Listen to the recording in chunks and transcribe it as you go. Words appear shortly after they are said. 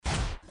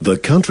The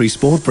Country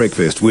Sport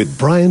Breakfast with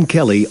Brian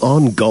Kelly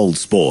on Gold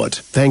Sport.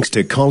 Thanks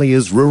to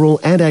Collier's Rural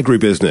and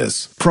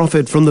Agribusiness.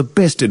 Profit from the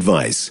best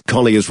advice.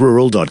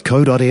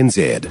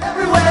 colliersrural.co.nz.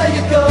 Everywhere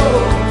you go,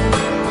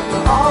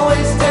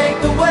 always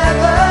take the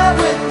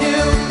weather with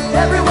you.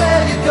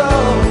 Everywhere you go,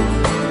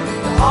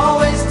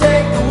 always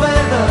take the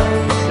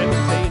weather.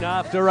 17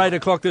 after 8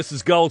 o'clock, this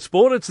is Gold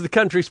Sport. It's the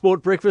Country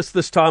Sport Breakfast,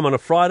 this time on a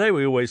Friday.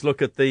 We always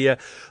look at the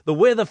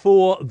weather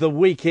for the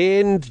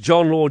weekend.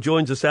 John Law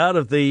joins us out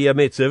of the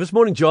Met Service.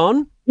 Morning,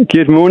 John.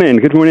 Good morning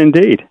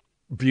indeed.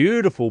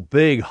 Beautiful,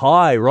 big,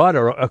 high right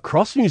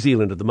across New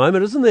Zealand at the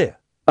moment, isn't there?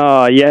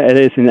 Yeah, it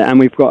is, and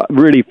we've got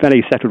really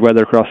fairly settled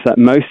weather across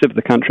most of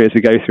the country as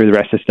we go through the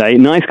rest of the day.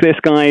 Nice clear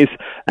skies,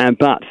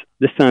 but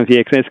this time of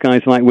year, clear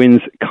skies, light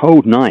winds,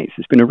 cold nights.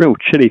 It's been a real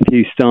chilly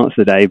few starts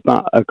today,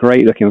 but a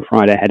great looking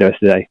Friday ahead of us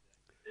today.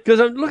 Because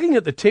I'm looking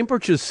at the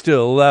temperatures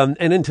still, and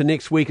into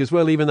next week as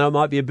well, even though it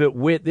might be a bit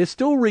wet, they're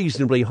still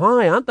reasonably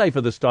high, aren't they,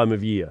 for this time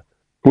of year?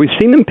 We've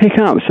seen them pick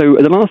up. So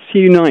the last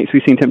few nights,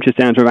 we've seen temperatures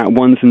down to about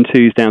 1s and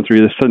 2s down through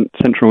the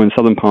central and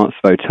southern parts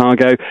of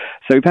Otago.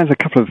 So we've had a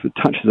couple of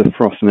touches of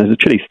frost, and there's a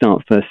chilly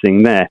start first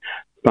thing there.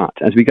 But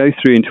as we go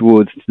through and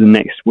towards the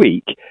next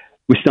week,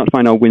 we start to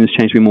find our winds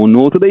change to be more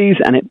northerlies,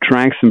 and it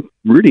drags some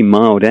really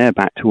mild air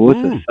back towards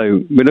us.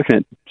 So we're looking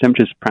at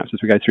temperatures perhaps as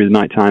we go through the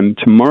night time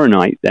tomorrow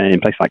night in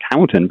places like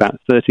Hamilton, about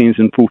 13s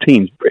and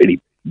 14s,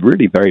 really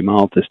very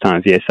mild this time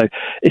of year. So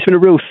it's been a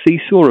real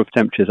seesaw of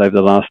temperatures over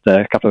the last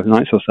couple of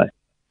nights or so.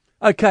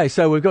 Okay,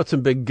 so we've got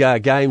some big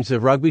games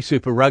of rugby,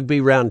 Super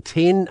Rugby, round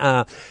 10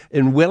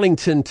 in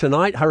Wellington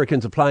tonight.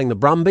 Hurricanes are playing the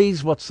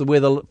Brumbies. What's the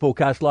weather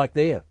forecast like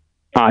there?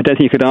 I don't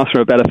think you could ask for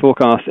a better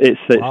forecast. It's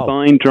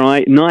fine,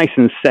 dry, nice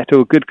and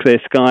settled, good clear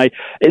sky.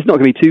 It's not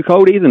going to be too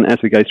cold either as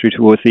we go through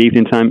towards the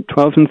evening time,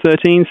 12s and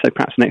 13s, so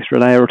perhaps an extra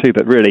layer or two,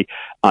 but really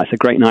it's a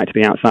great night to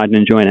be outside and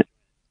enjoying it.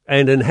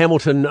 And in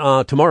Hamilton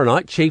tomorrow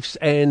night, Chiefs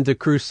and the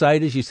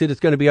Crusaders, you said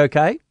it's going to be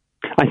okay?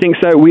 I think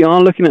so. We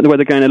are looking at the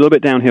weather going a little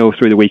bit downhill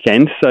through the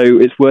weekend, so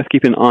it's worth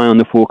keeping an eye on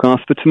the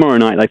forecast. For tomorrow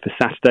night, like for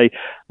Saturday,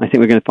 I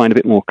think we're going to find a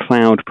bit more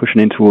cloud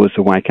pushing in towards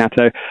the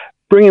Waikato,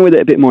 bringing with it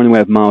a bit more in the way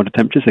of milder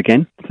temperatures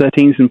again,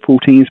 13s and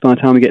 14s by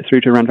the time we get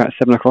through to around about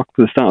 7 o'clock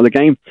for the start of the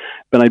game.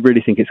 But I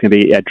really think it's going to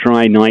be a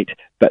dry night,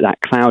 but that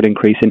cloud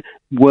increasing.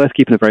 Worth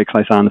keeping a very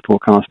close eye on the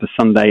forecast for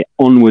Sunday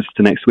onwards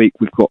to next week.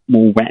 We've got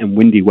more wet and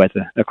windy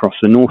weather across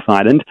the North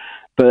Island,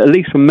 but at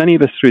least for many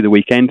of us through the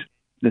weekend,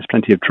 there's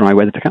plenty of dry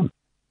weather to come.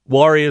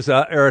 Warriors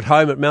are at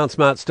home at Mount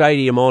Smart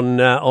Stadium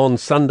on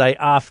Sunday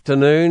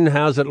afternoon.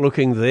 How's it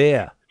looking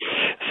there?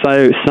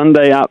 So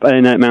Sunday up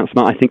in Mount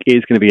Smart, I think,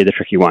 is going to be the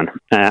tricky one.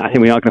 I think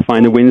we are going to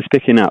find the winds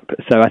picking up.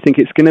 So I think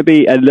it's going to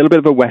be a little bit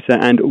of a wetter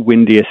and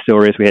windier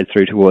story as we head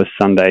through towards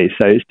Sunday.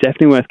 So it's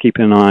definitely worth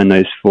keeping an eye on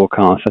those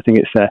forecasts. I think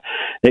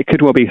it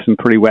could well be some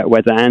pretty wet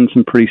weather and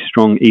some pretty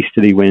strong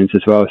easterly winds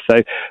as well.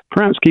 So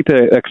perhaps keep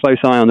a close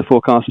eye on the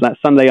forecast for that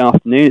Sunday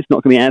afternoon. It's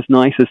not going to be as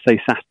nice as,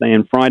 say, Saturday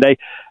and Friday.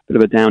 Bit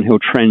of a downhill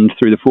trend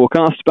through the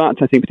forecast,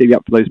 but I think particularly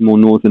up for those more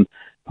northern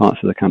parts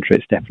of the country,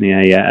 it's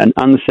definitely an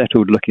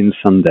unsettled-looking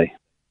Sunday.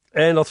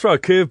 And I'll throw a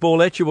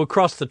curveball at you. We'll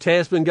cross the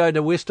Tasman, go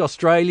to West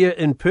Australia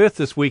in Perth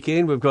this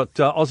weekend. We've got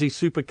Aussie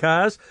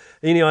supercars.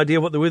 Any idea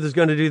what the weather's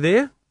going to do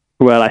there?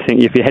 Well, I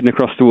think if you're heading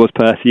across towards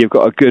Perth, you've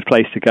got a good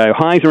place to go.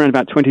 Highs around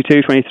about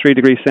 22, 23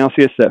 degrees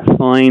Celsius. A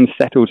fine,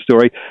 settled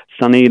story.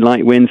 Sunny,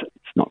 light winds.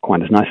 It's not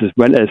quite as nice as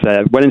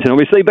Wellington,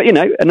 obviously, but,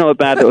 not a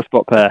bad little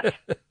spot, Perth.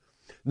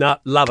 No,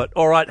 love it.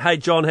 All right. Hey,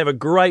 John, have a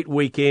great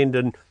weekend,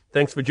 and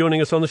thanks for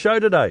joining us on the show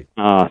today.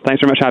 Thanks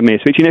very much for having me.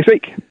 Speak to you next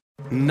week.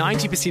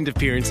 90% of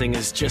parenting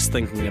is just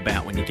thinking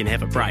about when you can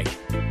have a break.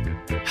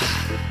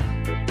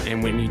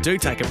 And when you do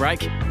take a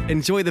break,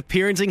 enjoy the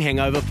Parenting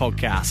Hangover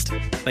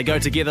podcast. They go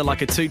together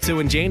like a tutu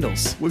and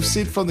jandals. We've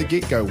said from the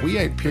get-go, we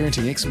ain't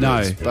parenting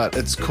experts, but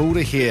it's cool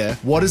to hear,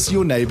 what is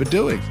your neighbour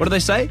doing? What do they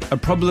say? A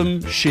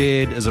problem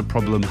shared is a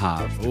problem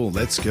halved. Oh,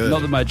 that's good.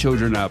 Not that my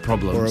children are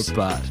problems,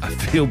 but I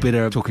feel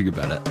better talking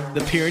about it.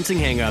 The Parenting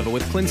Hangover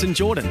with Clinton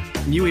Jordan.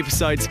 New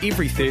episodes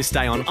every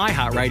Thursday on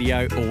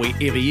iHeartRadio or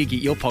wherever you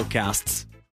get your podcasts.